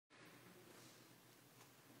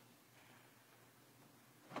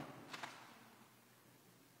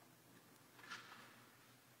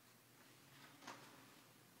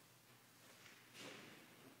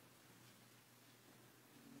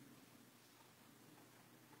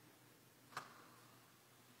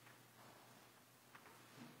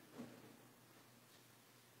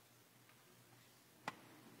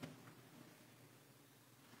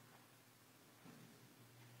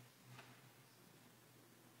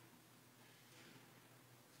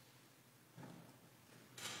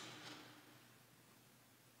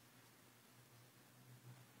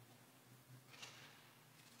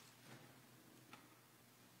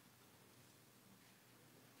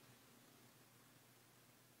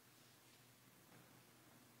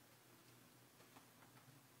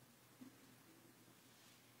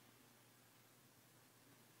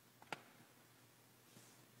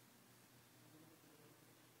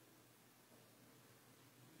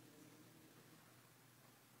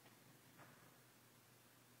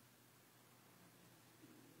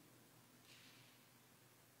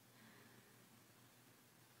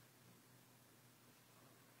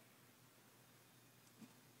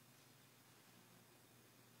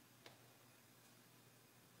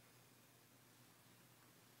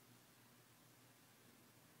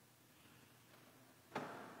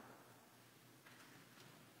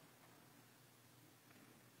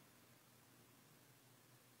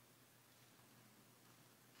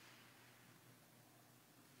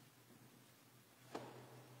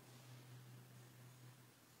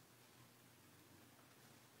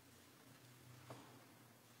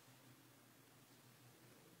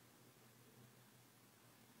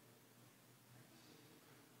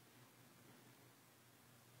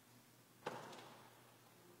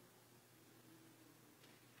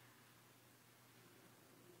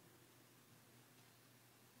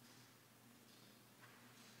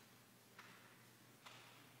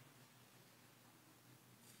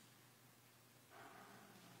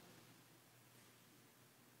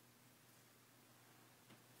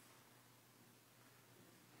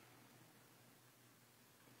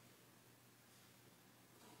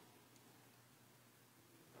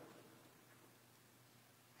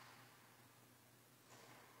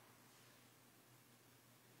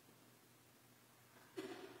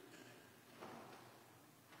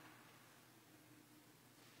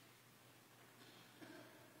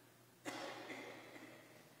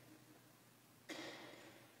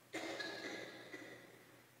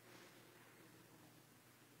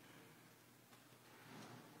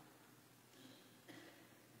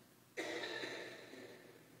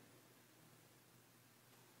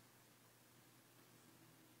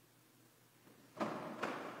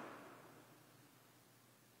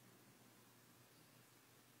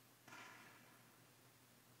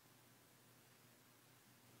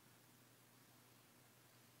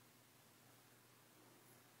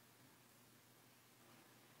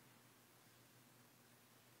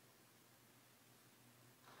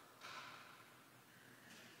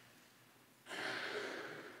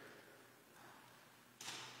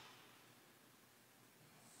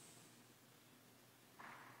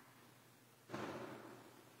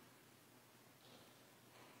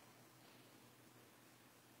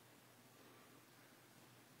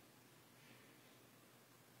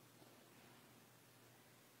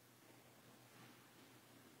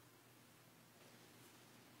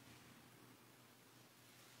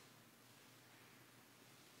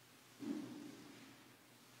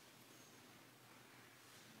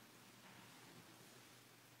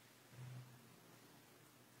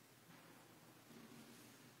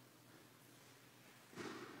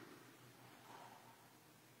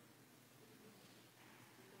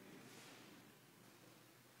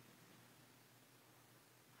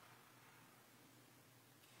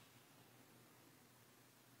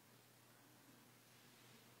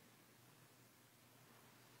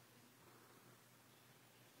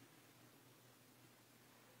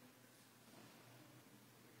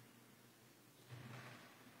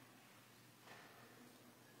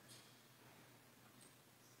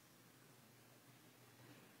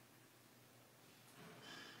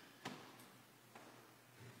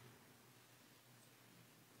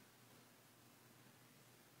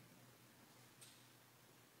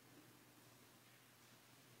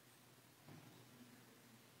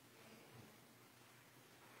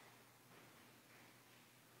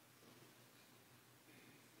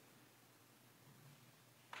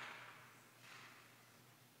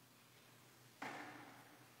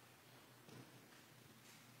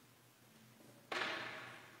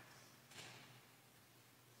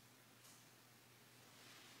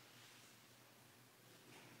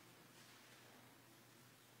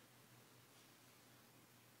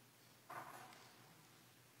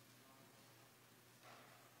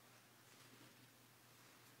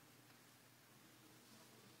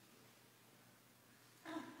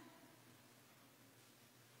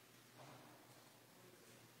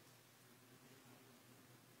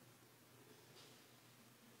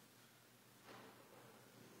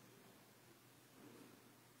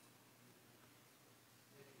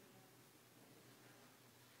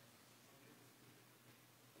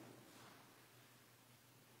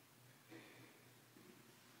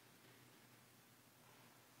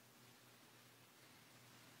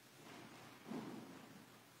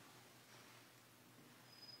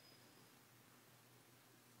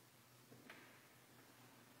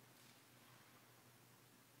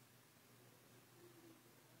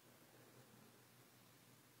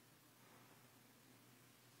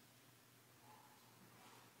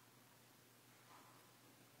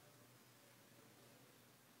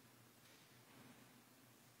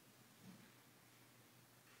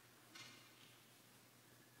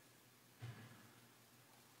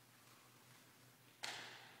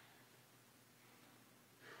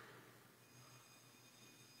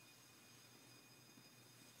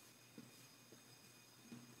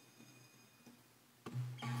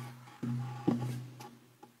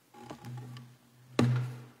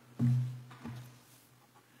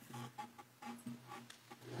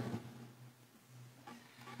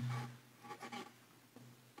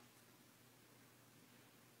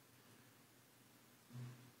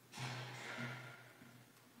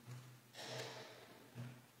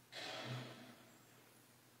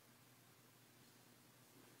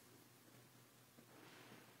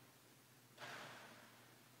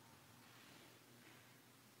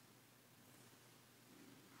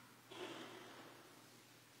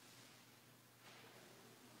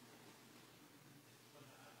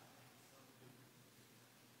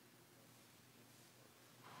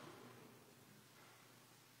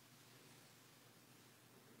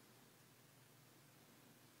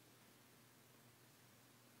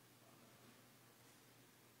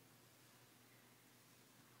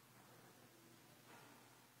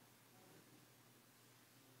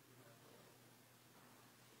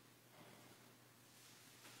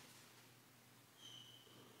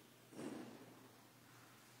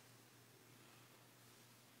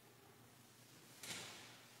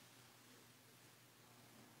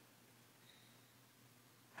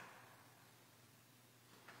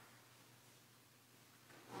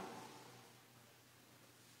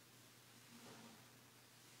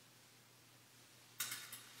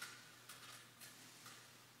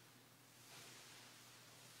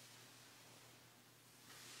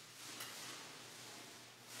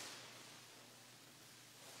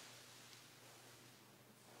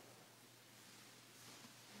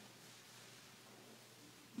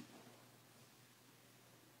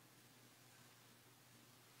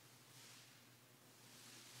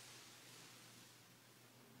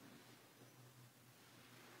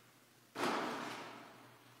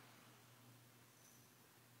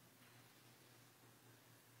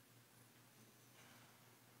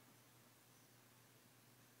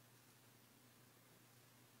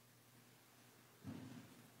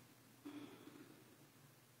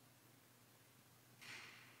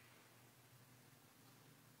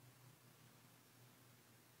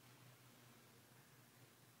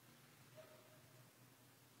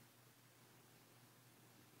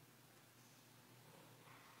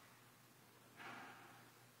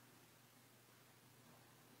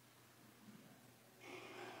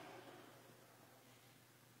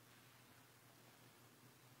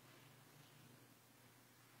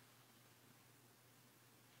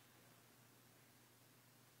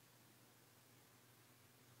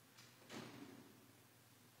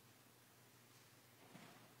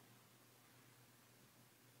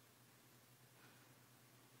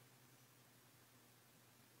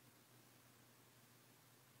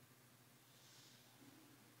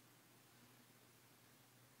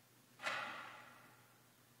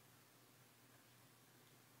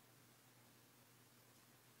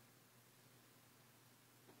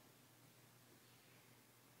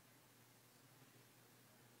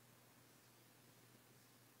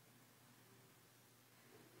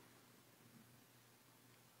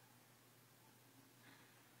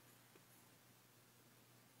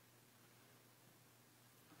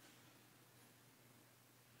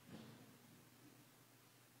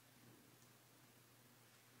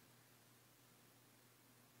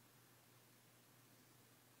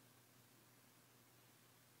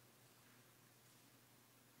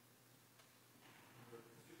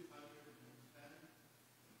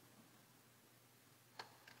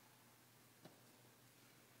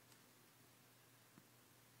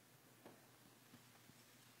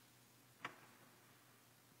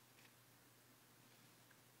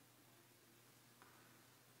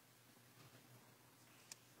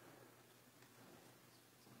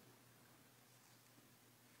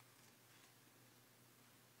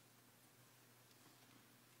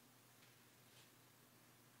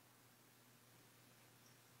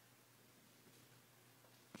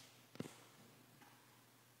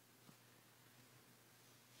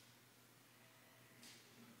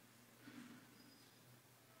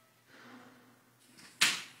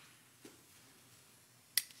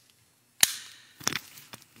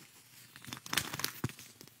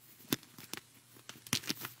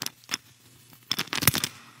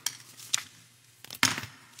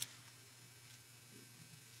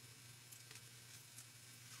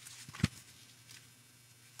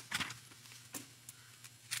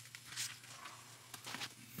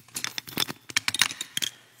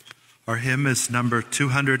Our hymn is number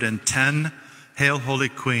 210, Hail Holy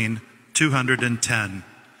Queen, 210.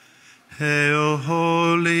 Hail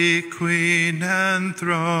Holy Queen,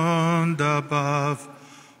 enthroned above,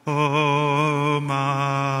 O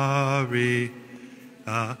Maria.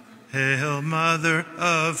 Hail Mother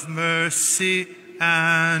of mercy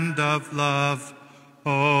and of love,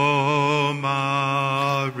 O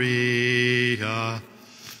Maria.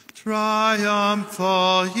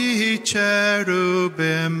 Triumphal ye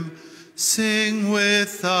cherubim, sing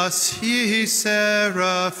with us ye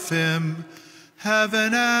seraphim.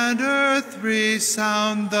 Heaven and earth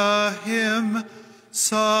resound the hymn,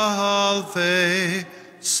 Salve,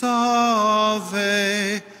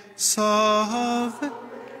 Salve, Salve,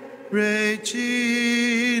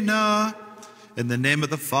 Regina. In the name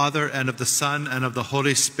of the Father, and of the Son, and of the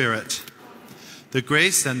Holy Spirit. The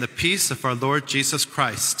grace and the peace of our Lord Jesus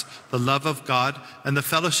Christ, the love of God, and the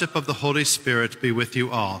fellowship of the Holy Spirit be with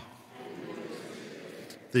you all.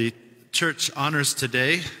 The Church honors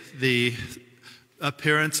today the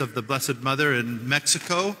appearance of the Blessed Mother in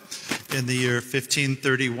Mexico in the year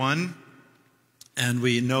 1531, and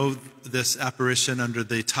we know this apparition under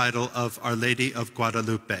the title of Our Lady of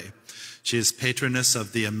Guadalupe. She is patroness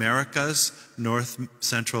of the Americas, North,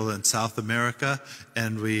 Central, and South America,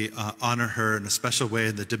 and we honor her in a special way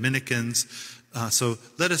in the Dominicans. So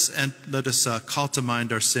let us call to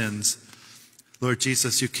mind our sins. Lord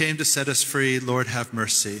Jesus, you came to set us free. Lord, have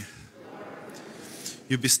mercy.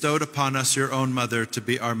 You bestowed upon us your own mother to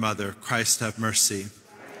be our mother. Christ, have mercy.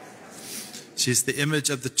 She's the image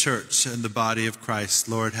of the church and the body of Christ.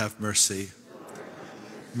 Lord, have mercy.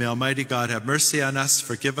 May Almighty God have mercy on us,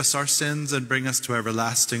 forgive us our sins, and bring us to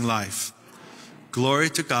everlasting life. Glory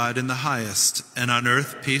to God in the highest, and on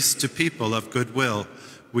earth peace to people of good will.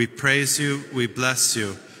 We praise you, we bless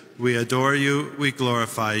you, we adore you, we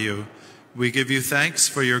glorify you. We give you thanks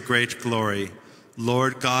for your great glory.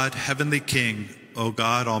 Lord God, heavenly King, O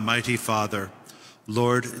God, almighty Father,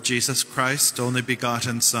 Lord Jesus Christ, only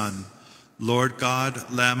begotten Son, Lord God,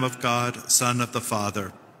 Lamb of God, Son of the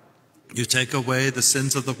Father. You take away the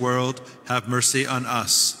sins of the world, have mercy on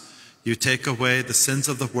us. You take away the sins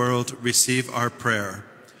of the world, receive our prayer.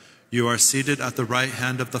 You are seated at the right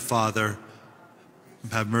hand of the Father,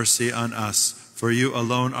 have mercy on us. For you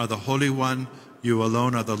alone are the Holy One, you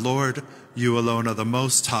alone are the Lord, you alone are the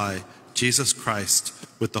Most High, Jesus Christ,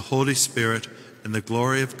 with the Holy Spirit, in the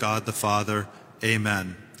glory of God the Father.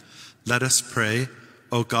 Amen. Let us pray.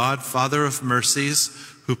 O God, Father of mercies,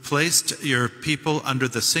 who placed your people under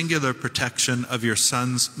the singular protection of your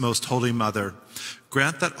Son's most holy mother,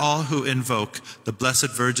 grant that all who invoke the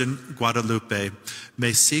Blessed Virgin Guadalupe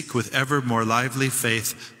may seek with ever more lively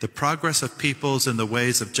faith the progress of peoples in the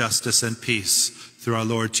ways of justice and peace. Through our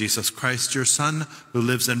Lord Jesus Christ, your Son, who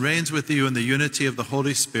lives and reigns with you in the unity of the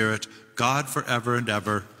Holy Spirit, God forever and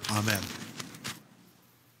ever. Amen.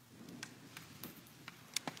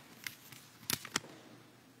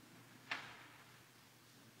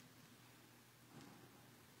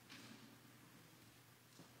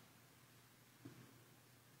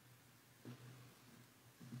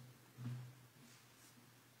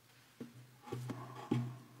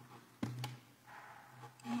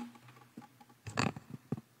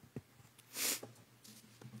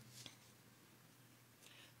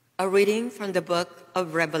 A reading from the book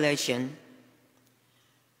of Revelation.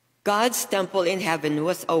 God's temple in heaven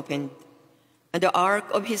was opened, and the ark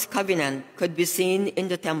of his covenant could be seen in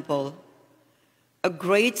the temple. A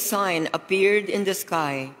great sign appeared in the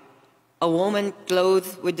sky, a woman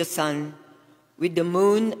clothed with the sun, with the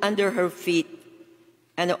moon under her feet,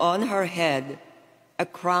 and on her head a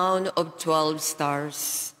crown of 12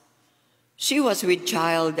 stars. She was with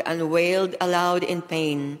child and wailed aloud in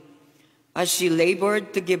pain as she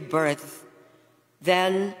labored to give birth.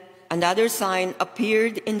 Then another sign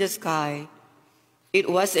appeared in the sky. It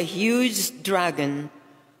was a huge dragon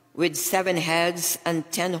with 7 heads and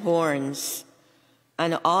 10 horns,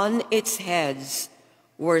 and on its heads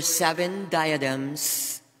were 7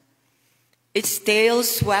 diadems. Its tail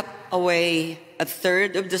swept away a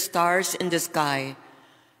third of the stars in the sky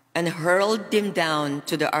and hurled them down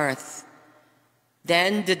to the earth.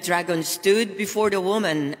 Then the dragon stood before the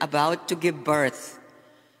woman about to give birth,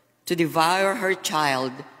 to devour her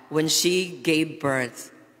child when she gave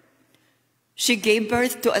birth. She gave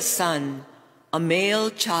birth to a son, a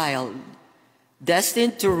male child,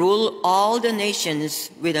 destined to rule all the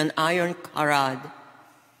nations with an iron rod.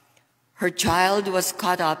 Her child was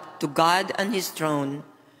caught up to God and his throne.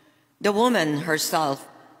 The woman herself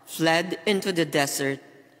fled into the desert,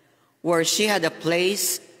 where she had a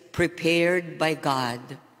place prepared by God.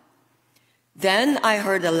 Then I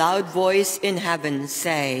heard a loud voice in heaven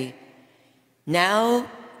say, Now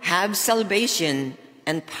have salvation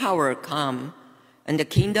and power come, and the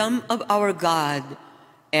kingdom of our God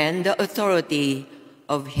and the authority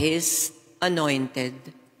of his anointed.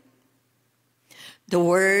 The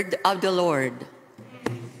word of the Lord.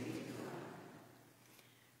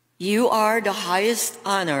 You are the highest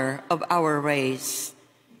honor of our race.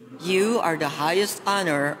 You are the highest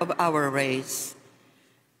honor of our race.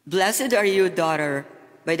 Blessed are you, daughter,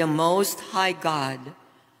 by the Most High God,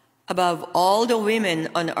 above all the women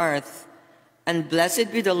on earth, and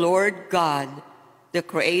blessed be the Lord God, the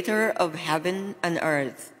creator of heaven and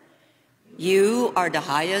earth. You are the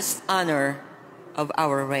highest honor of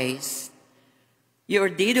our race. Your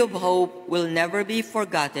deed of hope will never be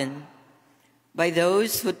forgotten by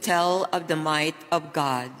those who tell of the might of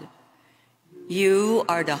God. You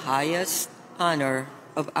are the highest honor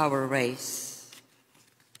of our race.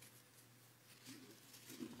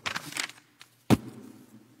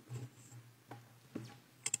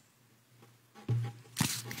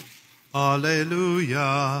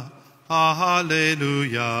 Alleluia,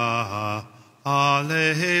 alleluia,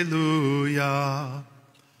 alleluia,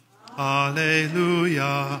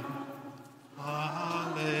 alleluia,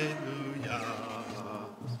 alleluia,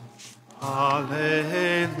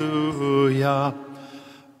 alleluia.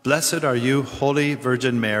 Blessed are you, Holy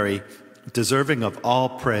Virgin Mary, deserving of all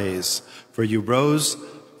praise, for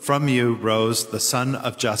from you rose the Son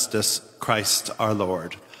of Justice, Christ our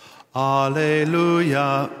Lord.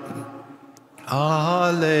 Alleluia.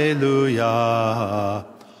 Alleluia.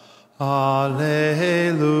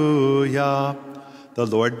 Alleluia. The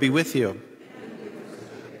Lord be with you.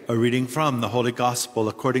 A reading from the Holy Gospel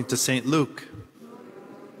according to St. Luke.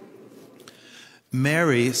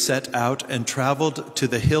 Mary set out and traveled to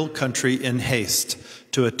the hill country in haste,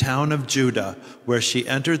 to a town of Judah, where she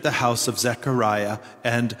entered the house of Zechariah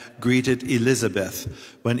and greeted Elizabeth.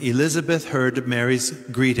 When Elizabeth heard Mary's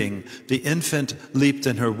greeting, the infant leaped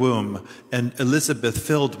in her womb, and Elizabeth,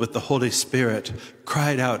 filled with the Holy Spirit,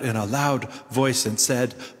 cried out in a loud voice and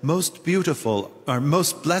said, Most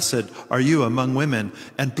blessed are you among women,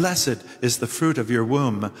 and blessed is the fruit of your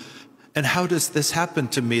womb. And how does this happen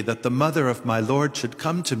to me, that the mother of my Lord should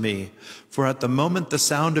come to me? For at the moment the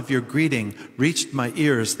sound of your greeting reached my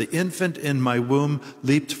ears, the infant in my womb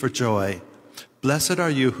leaped for joy. Blessed are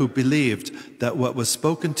you who believed that what was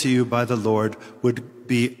spoken to you by the Lord would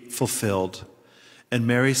be fulfilled. And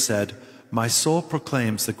Mary said, My soul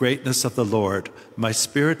proclaims the greatness of the Lord. My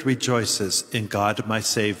spirit rejoices in God my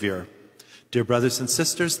Savior. Dear brothers and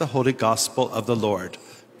sisters, the Holy Gospel of the Lord.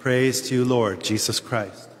 Praise to you, Lord Jesus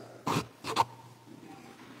Christ.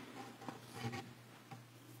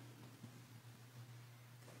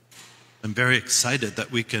 I'm very excited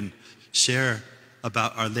that we can share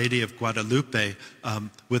about Our Lady of Guadalupe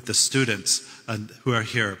with the students who are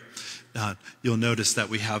here. You'll notice that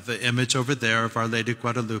we have the image over there of Our Lady of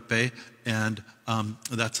Guadalupe, and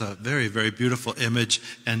that's a very, very beautiful image.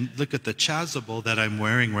 And look at the chasuble that I'm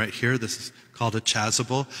wearing right here. This is called a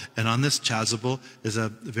chasuble, and on this chasuble is a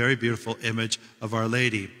very beautiful image of Our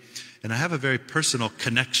Lady. And I have a very personal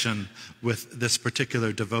connection with this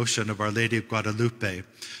particular devotion of Our Lady of Guadalupe.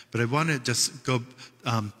 But I want to just go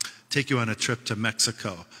take you on a trip to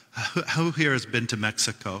Mexico. Who here has been to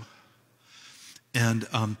Mexico? And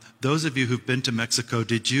those of you who've been to Mexico,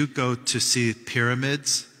 did you go to see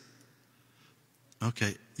pyramids?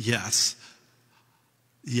 Okay, yes.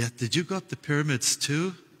 Yeah, did you go up the pyramids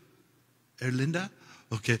too, Erlinda?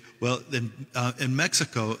 Okay, well, in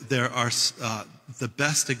Mexico, there are the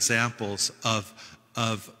best examples of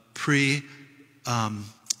pre-Spanish.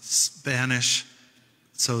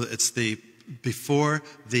 So it's before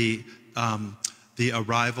the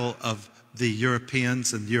arrival of the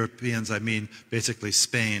Europeans, and Europeans, I mean basically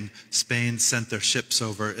Spain. Spain sent their ships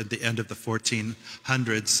over at the end of the 1400s,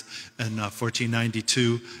 in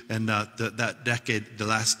 1492, and that decade, the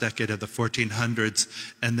last decade of the 1400s.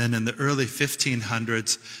 And then in the early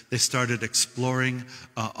 1500s, they started exploring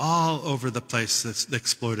all over the place. They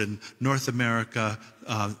explored in North America,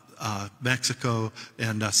 Mexico,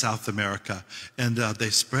 and South America. And they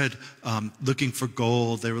spread looking for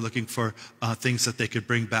gold. They were looking for things that they could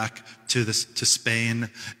bring back to Spain.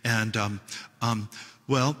 And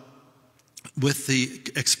well, with the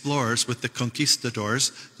explorers, with the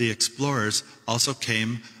conquistadors, the explorers also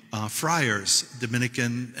came friars,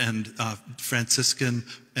 Dominican and Franciscan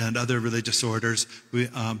and other religious orders. We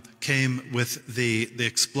came with the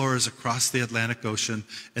explorers across the Atlantic Ocean,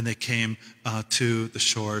 and they came to the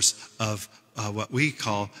shores of what we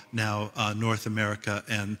call now North America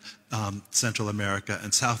and Central America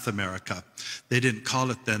and South America. They didn't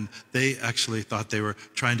call it then. They actually thought they were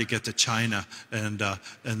trying to get to China, and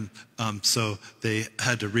so they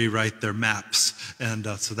had to rewrite their maps, and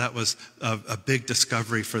so that was a big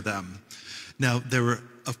discovery for them. Now there were,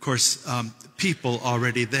 of course, people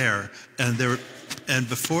already there, and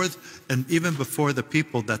even before the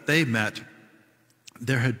people that they met,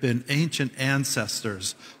 there had been ancient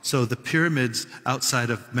ancestors. So the pyramids outside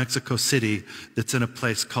of Mexico City, that's in a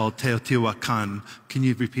place called Teotihuacan. Can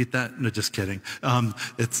you repeat that? No, just kidding.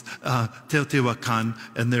 It's Teotihuacan,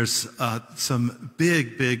 and there's some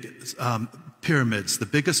big pyramids. The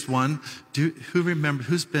biggest one,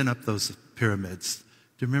 who's been up those pyramids?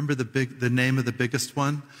 Do you remember the name of the biggest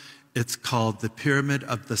one? It's called the Pyramid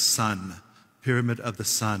of the Sun. Pyramid of the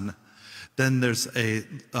Sun. Then there's a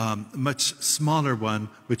much smaller one,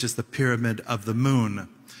 which is the Pyramid of the Moon.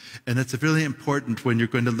 And it's really important when you're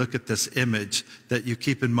going to look at this image that you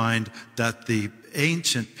keep in mind that the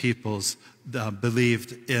ancient peoples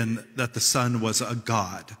believed that the sun was a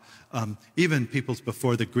god. Even peoples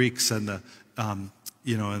before the Greeks and the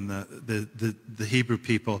Hebrew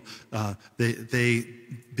people,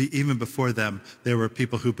 even before them, there were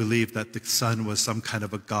people who believed that the sun was some kind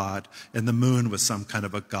of a god and the moon was some kind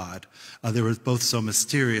of a god. They were both so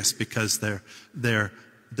mysterious because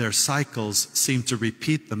their cycles seemed to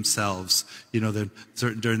repeat themselves.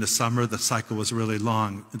 During the summer, the cycle was really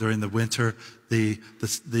long. During the winter, the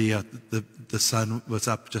sun was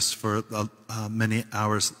up just for many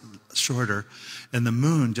hours shorter, and the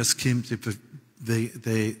moon just came to. They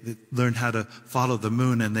learned how to follow the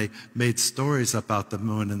moon, and they made stories about the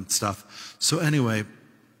moon and stuff. So anyway,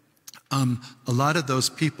 a lot of those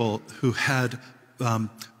people who had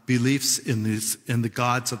beliefs in the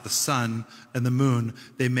gods of the sun and the moon,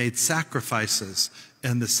 they made sacrifices.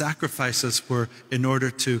 And the sacrifices were in order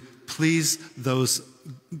to please those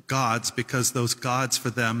gods, because those gods for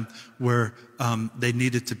them were, they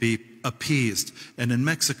needed to be appeased. And in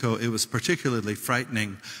Mexico, it was particularly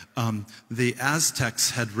frightening. The Aztecs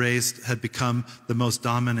had become the most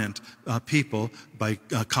dominant people by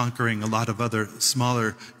conquering a lot of other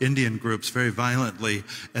smaller Indian groups very violently,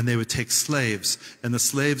 and they would take slaves. And the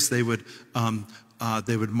slaves, they would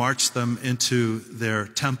march them into their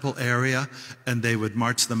temple area, and they would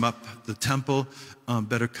march them up the temple.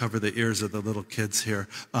 Better cover the ears of the little kids here.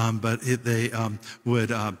 But they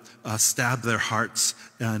would stab their hearts,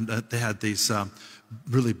 and they had these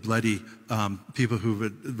really bloody people who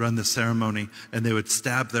would run the ceremony, and they would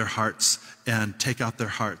stab their hearts and take out their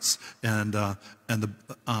hearts, I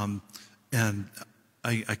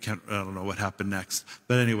don't know what happened next.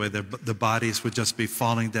 But anyway, the bodies would just be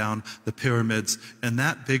falling down the pyramids. And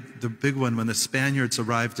the big one, when the Spaniards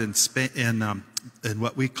arrived in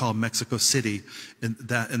what we call Mexico City, in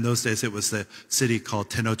those days it was the city called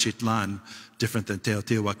Tenochtitlan, different than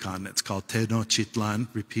Teotihuacan. It's called Tenochtitlan.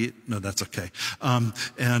 Repeat? No, that's okay.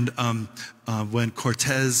 When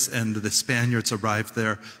Cortez and the Spaniards arrived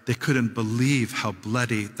there, they couldn't believe how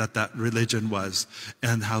bloody that religion was,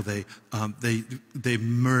 and how they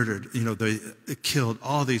murdered. They killed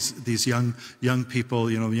all these young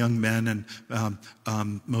people, young men, and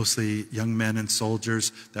mostly young men and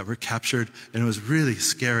soldiers that were captured, and it was really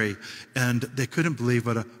scary. And they couldn't believe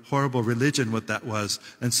what a horrible religion that was,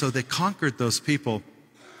 and so they conquered those people.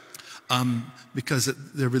 Because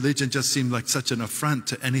their religion just seemed like such an affront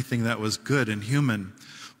to anything that was good and human.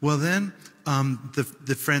 Well, then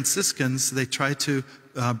the Franciscans, they tried to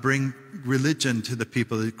bring religion to the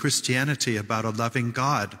people, Christianity, about a loving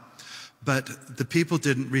God. But the people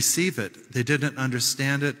didn't receive it. They didn't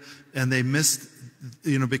understand it, and they missed,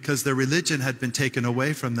 because their religion had been taken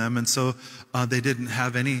away from them, and so they didn't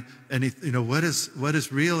have any. What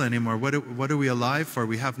is real anymore? What are we alive for?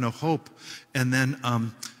 We have no hope.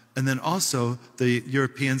 And then also the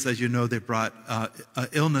Europeans, as you know, they brought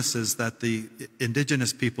illnesses that the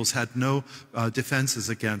indigenous peoples had no defenses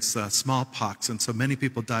against, smallpox, and so many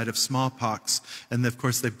people died of smallpox. And of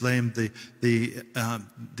course, they blamed the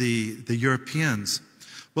Europeans.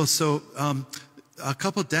 Well, so a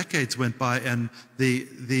couple decades went by, and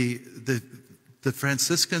the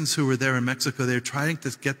Franciscans who were there in Mexico, they were trying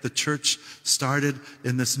to get the church started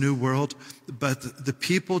in this new world, but the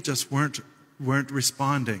people just weren't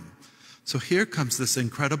responding. So here comes this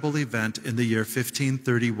incredible event in the year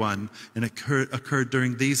 1531, and it occurred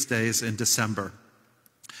during these days in December.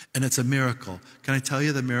 And it's a miracle. Can I tell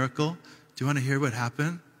you the miracle? Do you want to hear what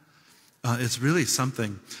happened? It's really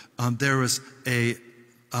something. There was an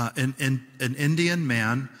Indian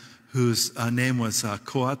man whose name was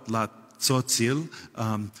Coatlatzotzil,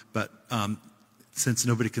 but since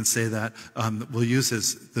nobody can say that, we'll use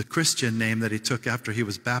the Christian name that he took after he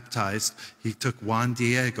was baptized. He took Juan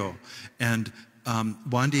Diego. And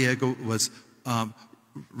Juan Diego was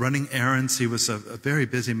running errands. He was a very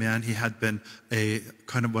busy man. He had been a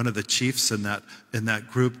kind of one of the chiefs in that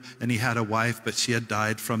group, and he had a wife, but she had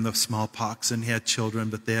died from the smallpox, and he had children,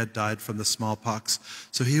 but they had died from the smallpox.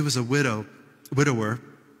 So he was a widower,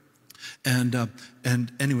 and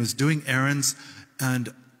he was doing errands,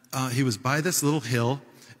 and he was by this little hill,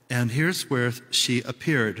 and here's where she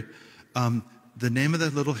appeared. The name of the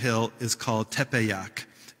little hill is called Tepeyac,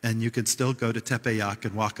 and you can still go to Tepeyac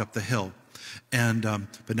and walk up the hill. And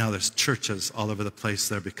but now there's churches all over the place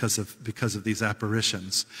there because of these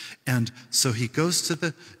apparitions. And so he goes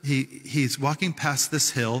to he's walking past this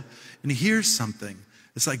hill, and he hears something.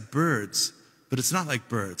 It's like birds, but it's not like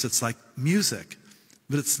birds. It's like music,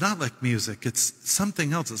 but it's not like music. It's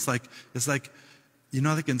something else. It's like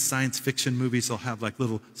like in science fiction movies, they'll have like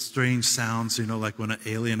little strange sounds, like when an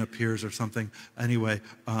alien appears or something. Anyway,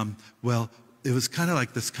 well, it was kind of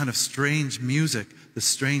like this kind of strange music, this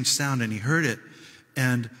strange sound, and he heard it,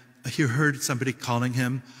 and he heard somebody calling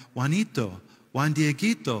him Juanito, Juan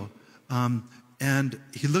Dieguito, and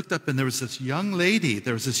he looked up, and there was this young lady.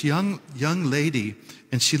 There was this young lady,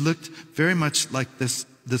 and she looked very much like this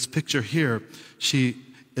picture here. She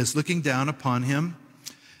is looking down upon him,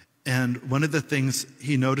 and one of the things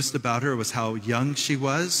he noticed about her was how young she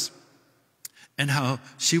was, and how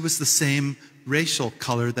she was the same racial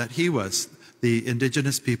color that he was. The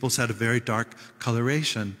indigenous peoples had a very dark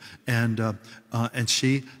coloration, and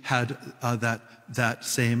she had that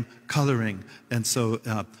same coloring. And so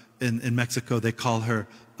in Mexico they call her,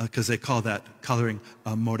 because they call that coloring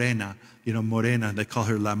morena, morena. They call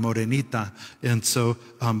her la morenita, and so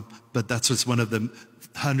but that's just one of the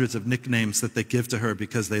hundreds of nicknames that they give to her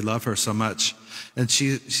because they love her so much. And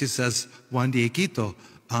she says, Juan Dieguito,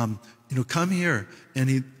 come here. And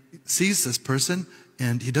he sees this person,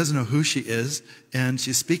 and he doesn't know who she is, and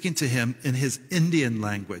she's speaking to him in his Indian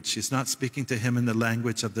language. She's not speaking to him in the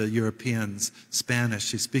language of the Europeans, Spanish.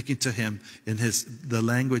 She's speaking to him in the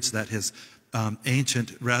language that his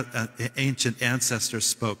ancient ancestors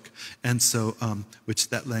spoke, and so which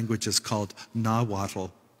that language is called Nahuatl.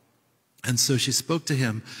 And so she spoke to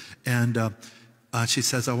him, and she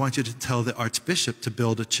says, "I want you to tell the archbishop to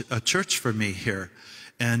build a church for me here."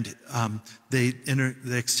 And they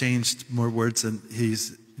exchanged more words, and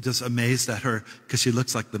he's just amazed at her because she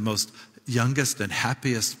looks like the most youngest and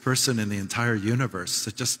happiest person in the entire universe.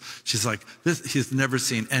 She's like, he's never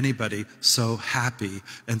seen anybody so happy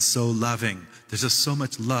and so loving. There's just so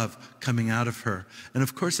much love coming out of her. And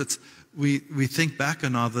of course, we think back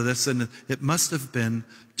on all of this, and it must have been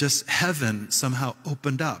just heaven somehow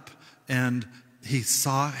opened up, and he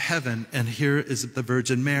saw heaven, and here is the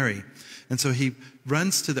Virgin Mary. And so he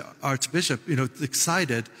runs to the archbishop,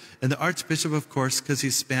 excited. And the archbishop, of course, because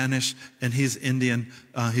he's Spanish and he's Indian,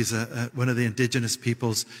 he's one of the indigenous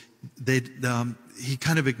peoples, he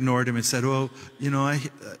kind of ignored him and said, "Oh,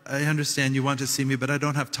 I understand you want to see me, but I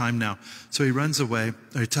don't have time now." So he runs away,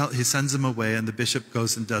 or he sends him away, and the bishop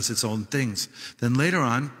goes and does his own things. Then later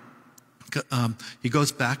on, he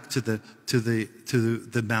goes back to the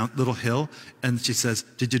little hill, and she says,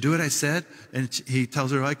 "Did you do what I said?" And he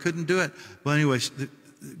tells her, "I couldn't do it." Well, anyway,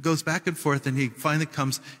 goes back and forth, and he finally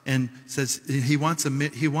comes and says he wants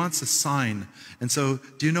a sign. And so,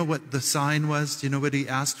 do you know what the sign was? Do you know what he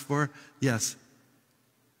asked for? Yes.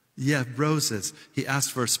 Yeah, roses. He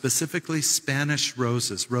asked for specifically Spanish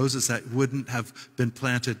roses that wouldn't have been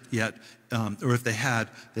planted yet, or if they had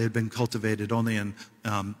been cultivated only in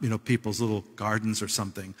people's little gardens or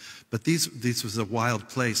something. But these was a wild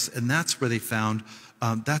place, and that's where they found.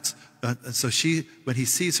 So when he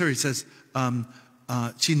sees her, he says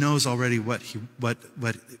she knows already what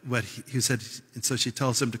he said, and so she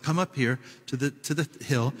tells him to come up here to the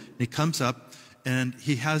hill. And he comes up, and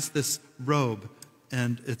he has this robe.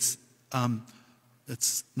 And it's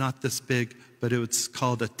not this big, but it's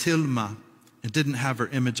called a tilma. It didn't have her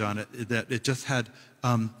image on it. It just had,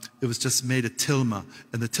 it was just made of tilma.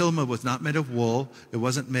 And the tilma was not made of wool. It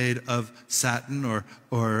wasn't made of satin or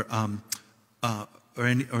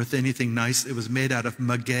anything nice. It was made out of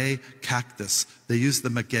maguey cactus. They used the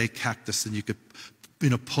maguey cactus, and you could,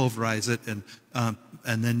 pulverize it, and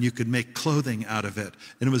then you could make clothing out of it.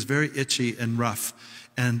 And it was very itchy and rough.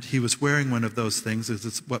 And he was wearing one of those things.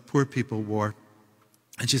 It's what poor people wore.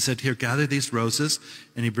 And she said, here, gather these roses.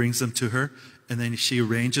 And he brings them to her. And then she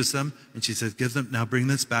arranges them. And she says, now bring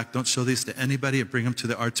this back. Don't show these to anybody, and bring them to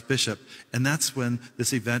the archbishop. And that's when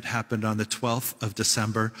this event happened on the 12th of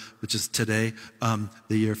December, which is today,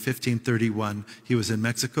 the year 1531. He was in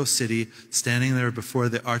Mexico City, standing there before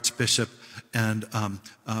the archbishop, and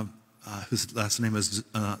whose last name is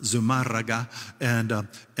Zumarraga.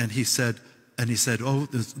 And he said, oh,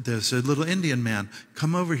 there's a little Indian man.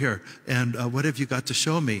 Come over here. And what have you got to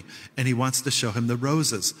show me? And he wants to show him the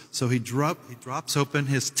roses. So he drops open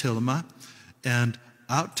his tilma, and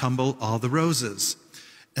out tumble all the roses.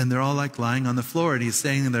 And they're all like lying on the floor. And he's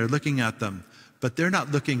standing there looking at them. But they're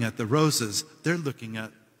not looking at the roses. They're looking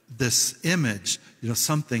at this image.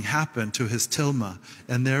 Something happened to his tilma.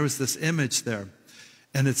 And there was this image there.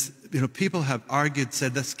 And it's, people have argued,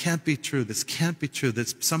 said, this can't be true. This can't be true.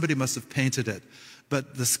 Somebody must have painted it.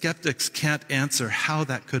 But the skeptics can't answer how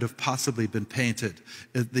that could have possibly been painted.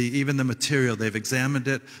 Even the material, they've examined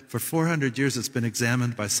it. For 400 years, it's been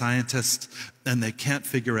examined by scientists, and they can't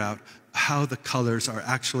figure out how the colors are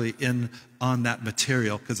actually on that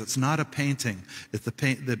material, because it's not a painting. It's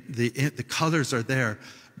the colors are there,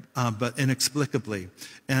 but inexplicably.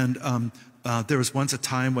 And there was once a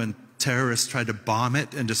time when terrorists tried to bomb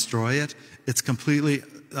it and destroy it. It's completely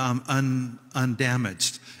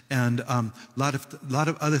undamaged. And a lot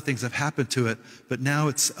of other things have happened to it, but now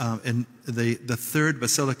it's in the third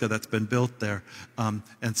basilica that's been built there.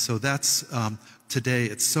 And so that's today.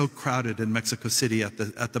 It's so crowded in Mexico City at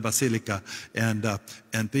the basilica,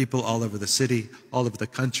 and people all over the city, all over the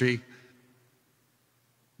country.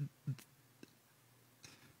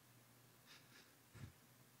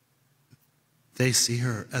 They see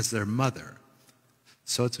her as their mother.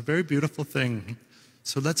 So it's a very beautiful thing.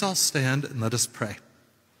 So let's all stand and let us pray.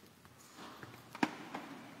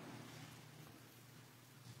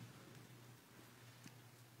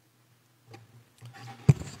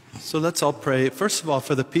 So let's all pray, first of all,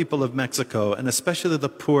 for the people of Mexico, and especially the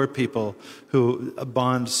poor people who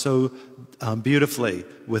bond so beautifully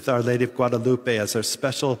with Our Lady of Guadalupe as our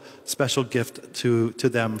special gift to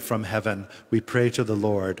them from heaven. We pray to the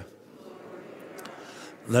Lord.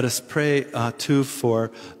 Let us pray, too,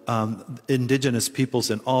 for indigenous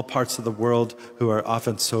peoples in all parts of the world who are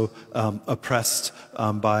often so oppressed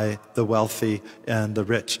by the wealthy and the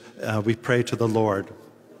rich. We pray to the Lord.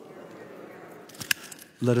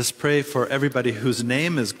 Let us pray for everybody whose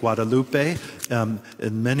name is Guadalupe. And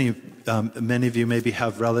many of you maybe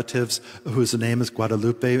have relatives whose name is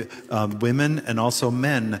Guadalupe, women and also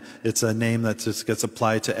men. It's a name that just gets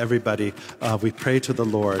applied to everybody. We pray to the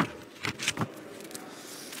Lord.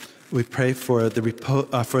 We pray for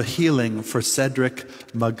for healing for Cedric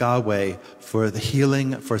Magawe, for the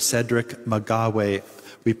healing for Cedric Magawe.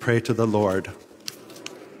 We pray to the Lord.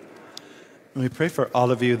 And we pray for all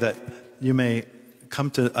of you that you may come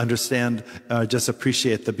to understand, just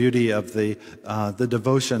appreciate the beauty of the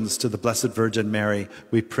devotions to the Blessed Virgin Mary.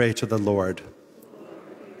 We pray to the Lord.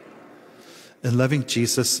 And loving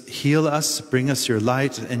Jesus, heal us, bring us your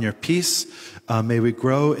light and your peace. May we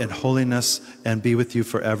grow in holiness and be with you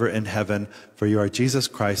forever in heaven. For you are Jesus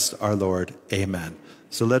Christ, our Lord. Amen.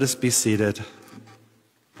 So let us be seated.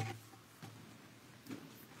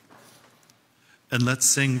 And let's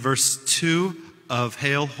sing verse 2 of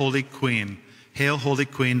Hail, Holy Queen. Hail, Holy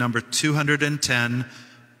Queen, number 210.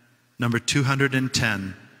 Number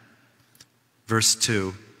 210. Verse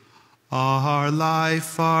 2. Our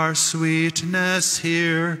life, our sweetness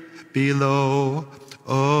here below,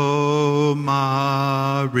 O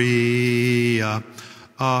Maria,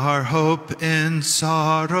 our hope in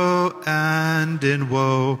sorrow and in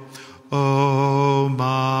woe, O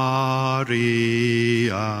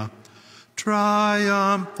Maria.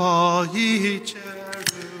 Triumph all ye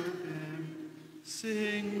cherubim,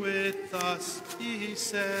 sing with us, ye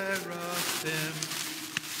seraphim.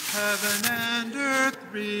 Heaven and earth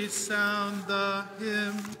resound the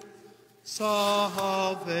hymn.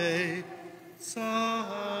 Salve,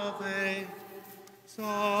 salve,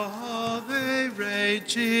 salve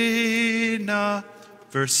Regina.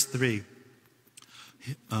 Verse 3.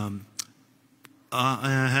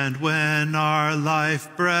 And when our life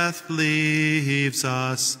breath leaves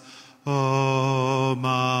us, O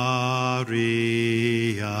Maria,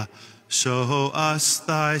 show us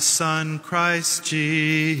thy Son, Christ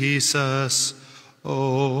Jesus,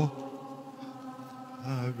 O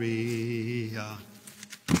Maria.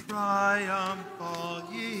 Triumph all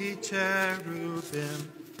ye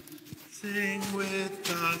cherubim, sing with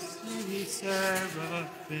us, ye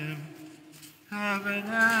seraphim. Heaven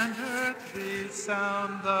and earth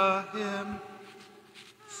resound the hymn.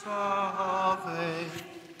 Salve,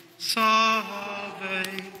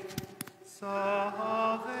 salve,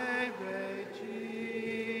 Salve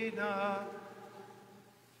Regina.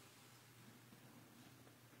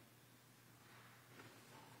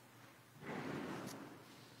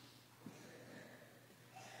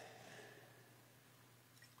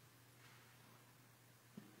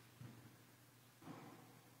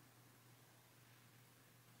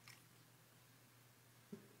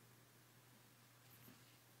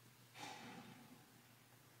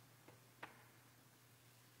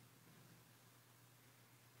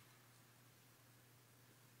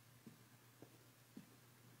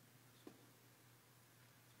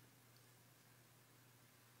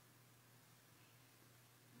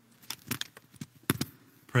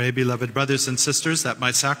 Pray, beloved brothers and sisters, that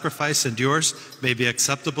my sacrifice and yours may be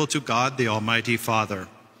acceptable to God, the Almighty Father.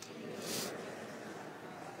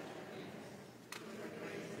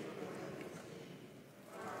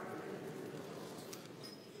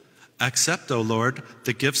 Accept, O Lord,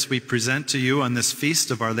 the gifts we present to you on this feast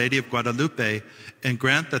of Our Lady of Guadalupe, and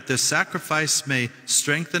grant that this sacrifice may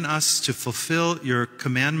strengthen us to fulfill your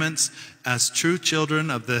commandments as true children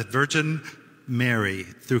of the Virgin Mary.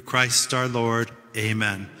 Through Christ our Lord.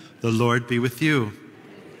 Amen. The Lord be with you.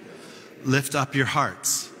 Lift up your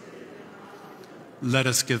hearts. Let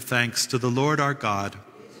us give thanks to the Lord our God.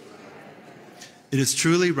 It is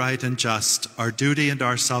truly right and just, our duty and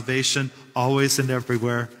our salvation, always and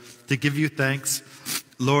everywhere, to give you thanks,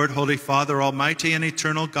 Lord, Holy Father, Almighty and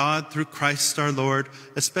eternal God, through Christ our Lord,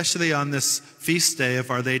 especially on this feast day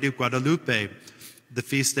of Our Lady of Guadalupe, the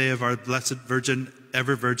feast day of our Blessed Virgin,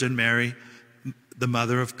 ever Virgin Mary, the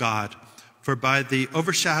Mother of God. For by the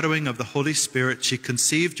overshadowing of the Holy Spirit, she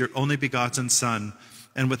conceived your only begotten Son,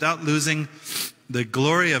 and without losing the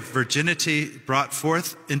glory of virginity, brought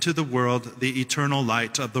forth into the world the eternal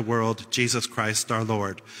light of the world, Jesus Christ our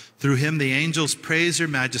Lord. Through him the angels praise your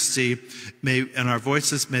majesty, and our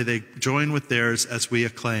voices may they join with theirs as we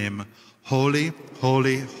acclaim, Holy,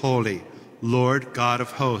 holy, holy, Lord God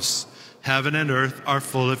of hosts. Heaven and earth are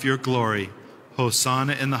full of your glory.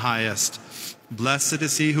 Hosanna in the highest. Blessed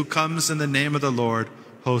is he who comes in the name of the Lord.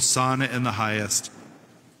 Hosanna in the highest.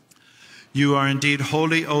 You are indeed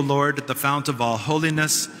holy, O Lord, the fount of all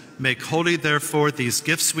holiness. Make holy, therefore, these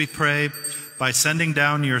gifts, we pray, by sending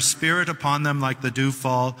down your Spirit upon them like the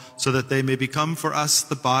dewfall, so that they may become for us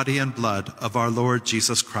the body and blood of our Lord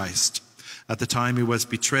Jesus Christ. At the time he was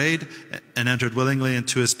betrayed and entered willingly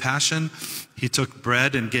into his passion, he took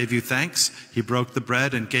bread and gave you thanks. He broke the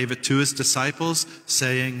bread and gave it to his disciples,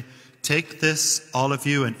 saying, Take this, all of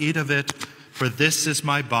you, and eat of it, for this is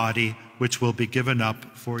my body, which will be given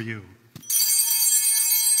up for you.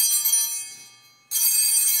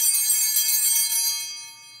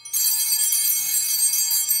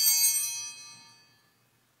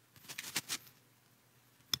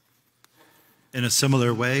 In a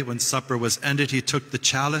similar way, when supper was ended, he took the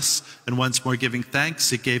chalice, and once more giving thanks,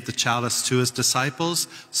 he gave the chalice to his disciples,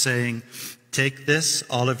 saying, Take this,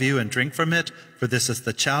 all of you, and drink from it, for this is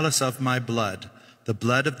the chalice of my blood, the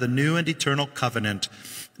blood of the new and eternal covenant,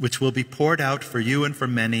 which will be poured out for you and for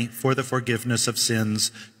many for the forgiveness of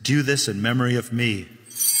sins. Do this in memory of me.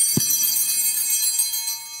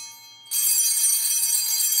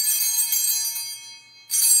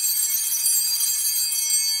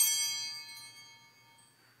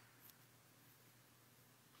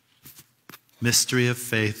 Mystery of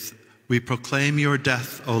faith. We proclaim your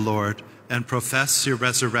death, O Lord, and profess your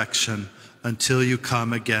resurrection until you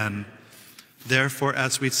come again. Therefore,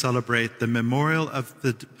 as we celebrate the memorial of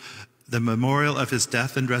his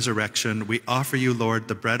death and resurrection, we offer you, Lord,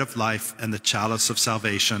 the bread of life and the chalice of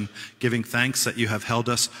salvation, giving thanks that you have held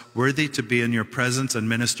us worthy to be in your presence and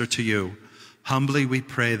minister to you. Humbly we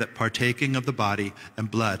pray that, partaking of the body and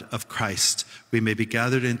blood of Christ, we may be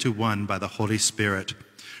gathered into one by the Holy Spirit.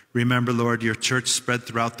 Remember, Lord, your church spread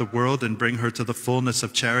throughout the world and bring her to the fullness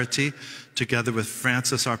of charity, together with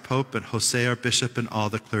Francis, our Pope, and Jose, our Bishop, and all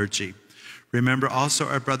the clergy. Remember also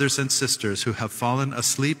our brothers and sisters who have fallen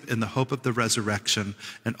asleep in the hope of the resurrection,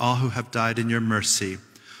 and all who have died in your mercy.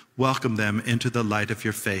 Welcome them into the light of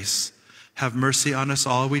your face. Have mercy on us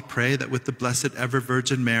all, we pray, that with the Blessed Ever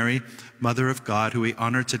Virgin Mary, Mother of God, who we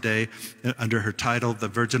honor today under her title, the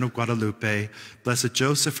Virgin of Guadalupe, Blessed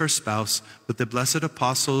Joseph, her spouse, with the blessed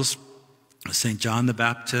apostles, St. John the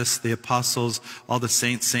Baptist, the apostles, all the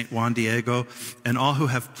saints, St. Juan Diego, and all who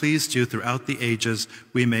have pleased you throughout the ages,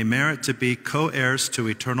 we may merit to be co-heirs to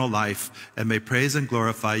eternal life, and may praise and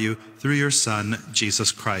glorify you through your Son,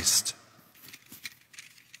 Jesus Christ.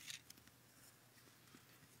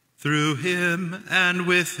 Through him, and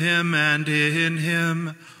with him, and in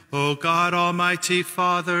him, O God, Almighty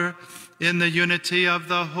Father, in the unity of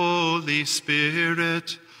the Holy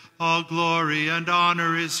Spirit, All glory and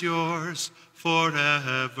honor is yours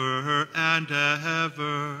forever and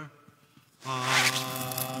ever.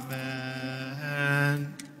 Amen.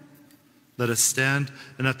 Let us stand,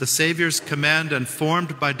 and at the Savior's command and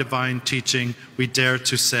formed by divine teaching, we dare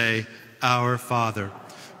to say, Our Father,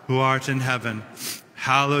 who art in heaven,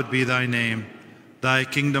 hallowed be thy name. Thy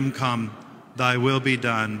kingdom come, thy will be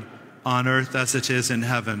done, on earth as it is in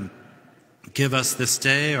heaven. Give us this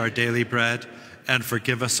day our daily bread, and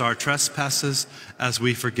forgive us our trespasses, as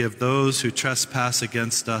we forgive those who trespass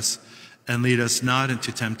against us. And lead us not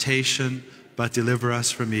into temptation, but deliver us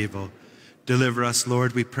from evil. Deliver us,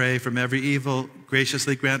 Lord, we pray, from every evil.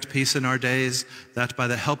 Graciously grant peace in our days, that by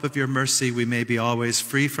the help of your mercy we may be always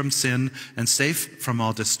free from sin and safe from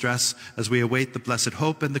all distress, as we await the blessed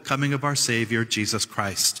hope and the coming of our Savior, Jesus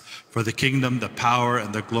Christ. For the kingdom, the power,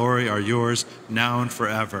 and the glory are yours, now and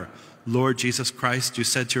forever. Lord Jesus Christ, you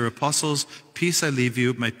said to your apostles, Peace I leave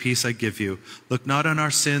you, my peace I give you. Look not on our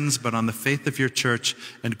sins, but on the faith of your church,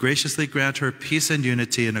 and graciously grant her peace and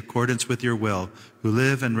unity in accordance with your will, who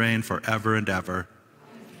live and reign forever and ever.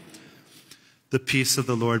 The peace of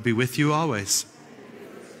the Lord be with you always.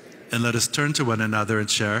 And let us turn to one another and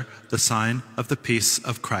share the sign of the peace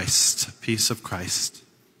of Christ. Peace of Christ.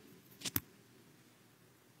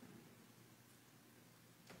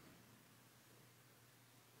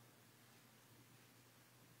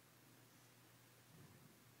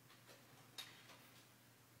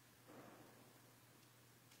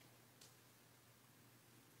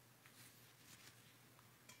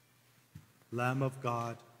 Lamb of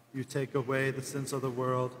God, you take away the sins of the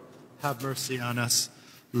world, have mercy on us.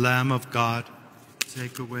 Lamb of God,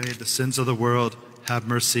 take away the sins of the world, have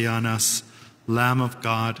mercy on us. Lamb of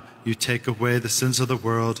God, you take away the sins of the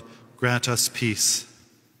world, grant us peace.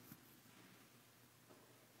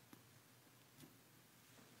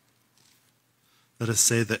 Let us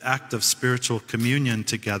say the act of spiritual communion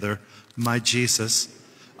together. My Jesus,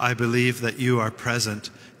 I believe that you are present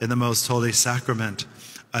in the most holy sacrament.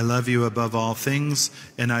 I love you above all things,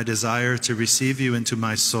 and I desire to receive you into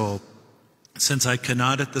my soul. Since I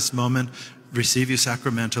cannot at this moment receive you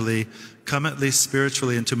sacramentally, come at least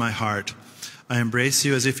spiritually into my heart. I embrace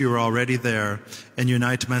you as if you were already there, and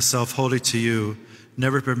unite myself wholly to you.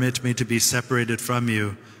 Never permit me to be separated from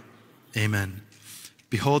you. Amen.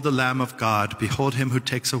 Behold the Lamb of God. Behold him who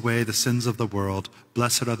takes away the sins of the world.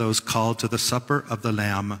 Blessed are those called to the supper of the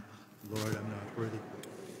Lamb. Lord, I'm not worthy.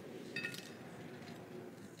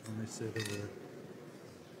 Only say the word.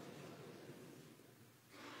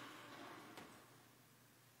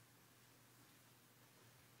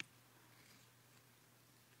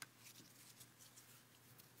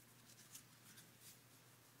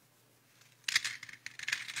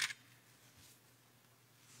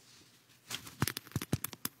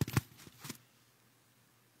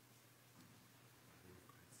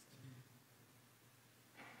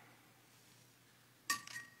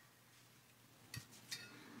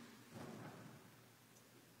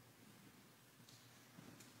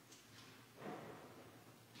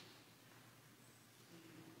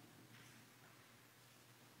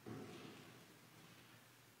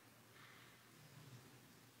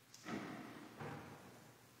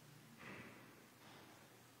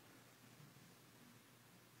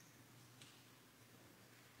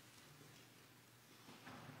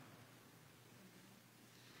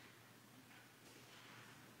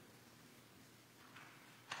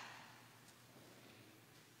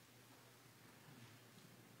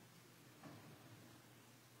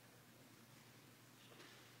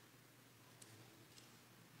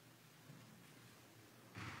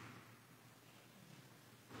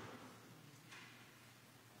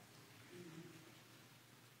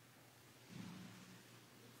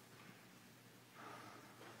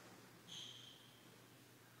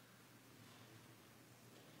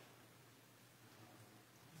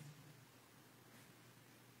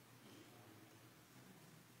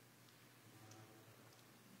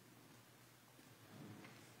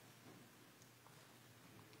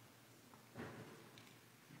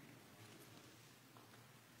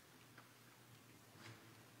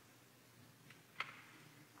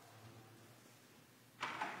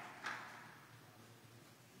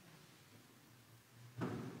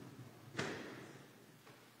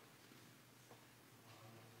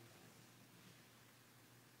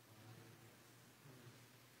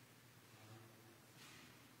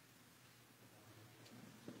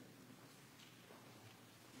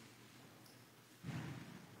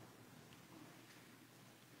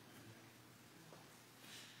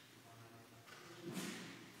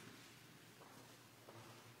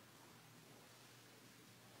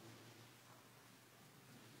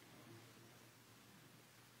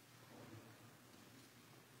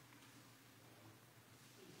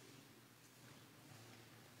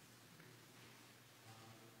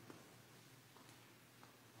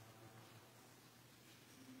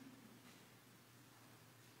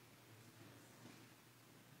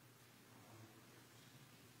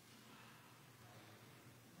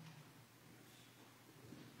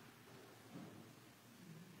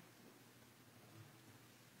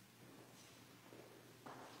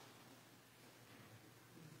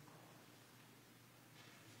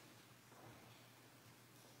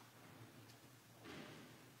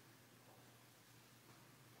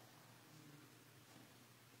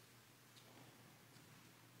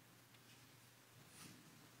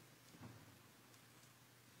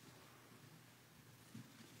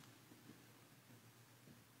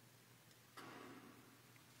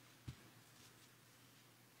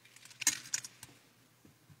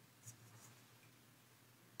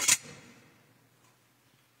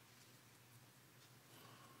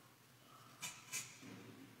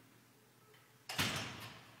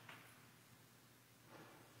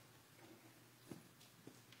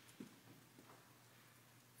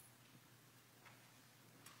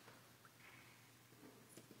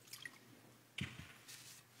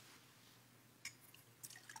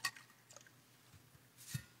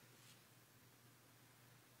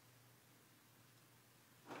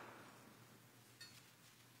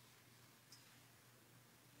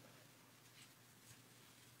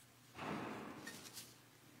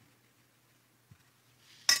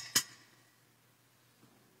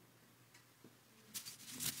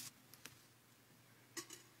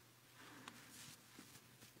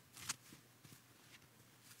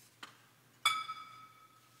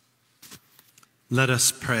 Let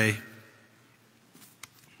us pray.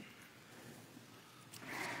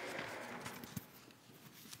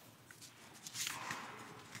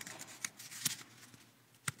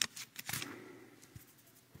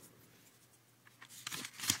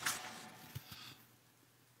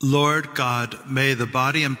 Lord God, may the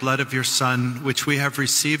body and blood of your Son, which we have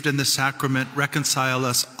received in the sacrament, reconcile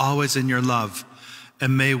us always in your love.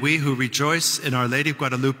 And may we who rejoice in Our Lady of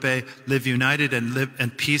Guadalupe live united and live in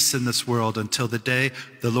peace in this world until the day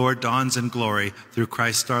the Lord dawns in glory through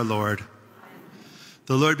Christ our Lord.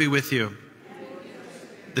 The Lord be with you.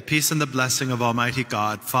 The peace and the blessing of Almighty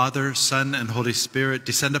God, Father, Son, and Holy Spirit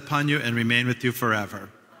descend upon you and remain with you forever.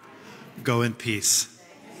 Go in peace.